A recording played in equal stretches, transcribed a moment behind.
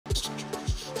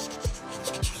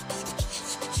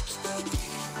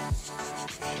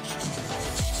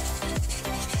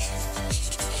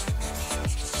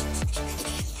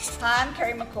Hi, I'm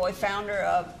Kerry McCoy, founder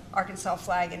of Arkansas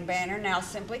Flag and Banner, now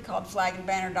simply called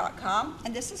FlagandBanner.com.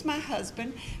 And this is my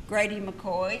husband, Grady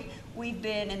McCoy. We've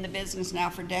been in the business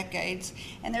now for decades,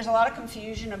 and there's a lot of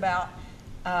confusion about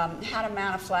how to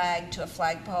mount a flag to a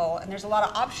flagpole, and there's a lot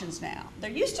of options now. There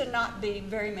used to not be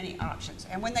very many options,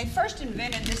 and when they first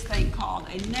invented this thing called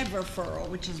a never furl,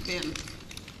 which has been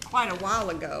quite a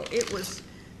while ago, it was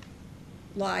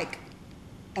like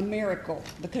a miracle,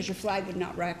 because your flag would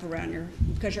not wrap around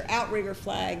because your outrigger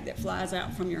flag that flies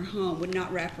out from your home would not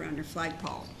wrap around your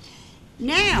flagpole.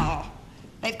 Now,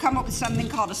 they've come up with something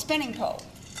called a spinning pole.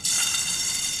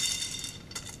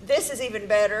 This is even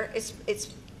better.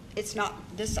 It's not,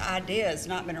 this idea has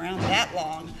not been around that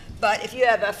long, but if you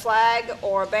have a flag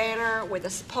or a banner with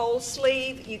a pole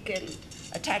sleeve, you can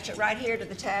attach it right here to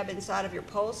the tab inside of your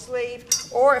pole sleeve,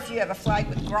 or if you have a flag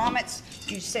with grommets,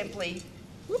 you simply,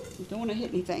 don't want to hit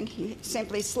anything, you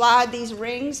simply slide these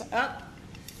rings up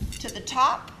to the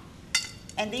top,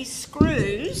 and these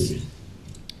screws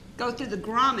go through the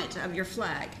grommet of your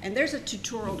flag. And there's a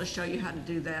tutorial to show you how to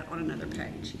do that on another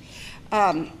page.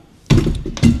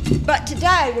 But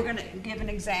today we're going to give an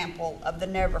example of the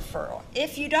never furl.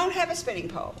 If you don't have a spinning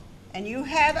pole and you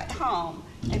have at home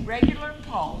a regular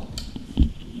pole,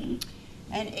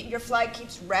 and your flag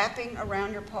keeps wrapping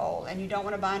around your pole and you don't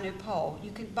want to buy a new pole,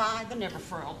 you can buy the never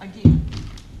furl again.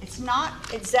 It's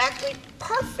not exactly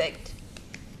perfect,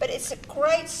 but it's a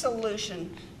great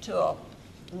solution to a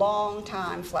long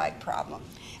time flag problem.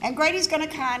 And Grady's going to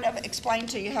kind of explain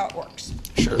to you how it works.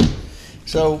 Sure.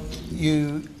 So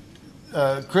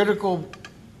critical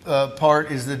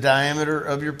part is the diameter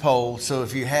of your pole. So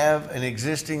if you have an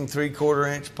existing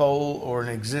 3/4 inch pole or an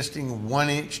existing 1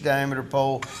 inch diameter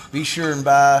pole, be sure and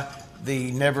buy the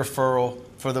never furl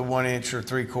for the 1 inch or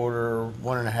 3/4 or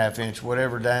 1.5 inch,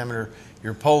 whatever diameter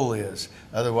your pole is.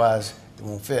 Otherwise, it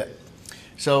won't fit.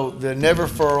 So the never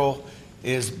furl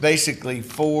is basically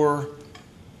 4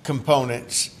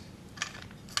 components.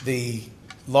 The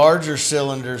larger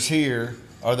cylinders here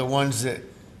are the ones that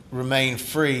remain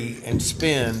free and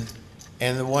spin,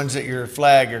 and the ones that your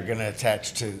flag are going to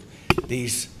attach to.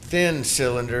 These thin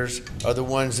cylinders are the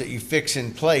ones that you fix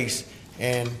in place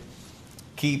and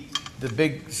keep the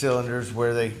big cylinders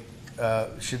where they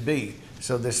should be.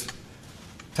 So this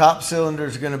top cylinder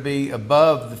is going to be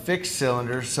above the fixed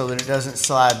cylinder so that it doesn't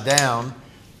slide down.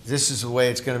 This is the way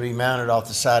it's going to be mounted off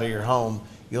the side of your home.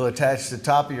 You'll attach the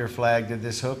top of your flag to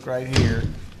this hook right here.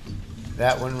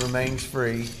 That one remains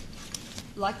free.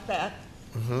 Like that.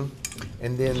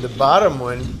 And then the bottom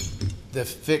one, the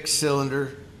fixed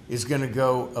cylinder, is going to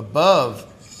go above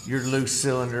your loose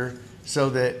cylinder so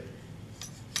that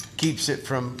keeps it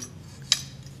from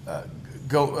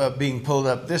being pulled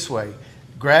up this way.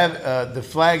 The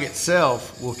flag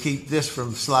itself will keep this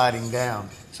from sliding down.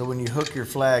 So when you hook your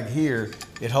flag here,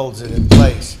 it holds it in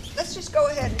place. Let's just go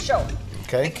ahead and show it.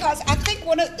 Okay. Because I think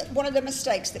one of the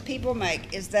mistakes that people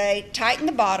make is they tighten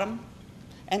the bottom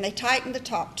and they tighten the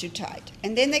top too tight.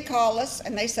 And then they call us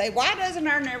and they say, why doesn't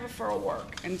our never furl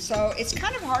work? And so it's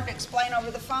kind of hard to explain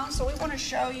over the phone, so we want to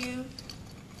show you.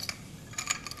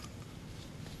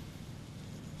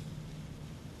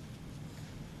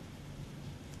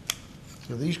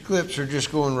 So these clips are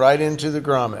just going right into the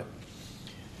grommet.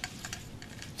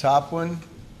 Top one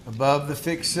above the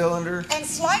fixed cylinder. And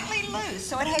slightly loose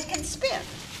so it can spin.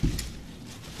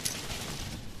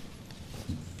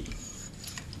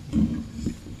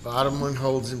 Bottom one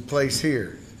holds in place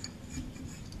here.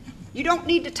 You don't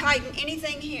need to tighten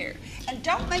anything here. And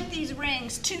don't make these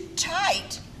rings too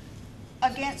tight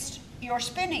against your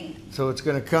spinning. So it's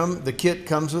going to come, the kit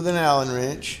comes with an Allen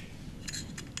wrench.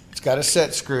 It's got a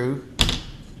set screw.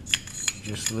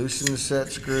 Just loosen the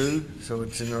set screw so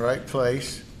it's in the right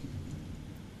place.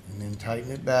 And then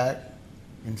tighten it back.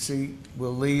 And see,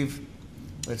 we'll leave,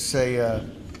 let's say, a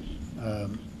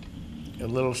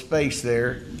little space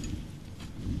there.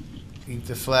 Keep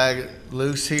the flag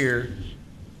loose here,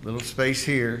 little space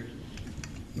here.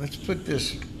 Let's put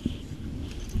this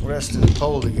rest of the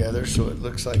pole together so it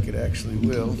looks like it actually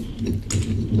will.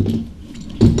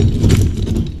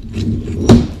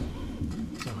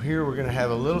 So here we're going to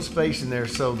have a little space in there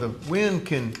so the wind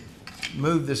can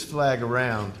move this flag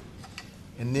around.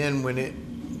 And then when it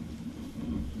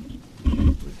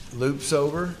loops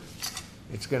over,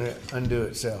 it's going to undo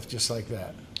itself just like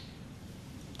that.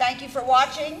 Thank you for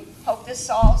watching. Hope this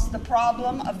solves the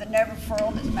problem of the never furl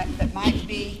that might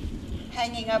be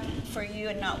hanging up for you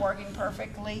and not working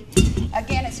perfectly.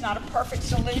 Again, it's not a perfect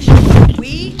solution.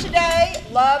 We today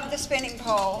love the spinning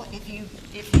pole. If you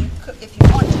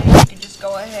want to, you can just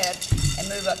go ahead and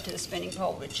move up to the spinning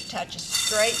pole, which attaches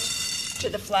straight to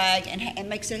the flag and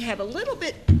makes it have a little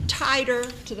bit tighter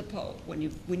to the pole when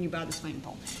you buy the swing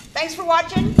pole. Thanks for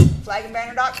watching,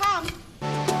 FlagandBanner.com.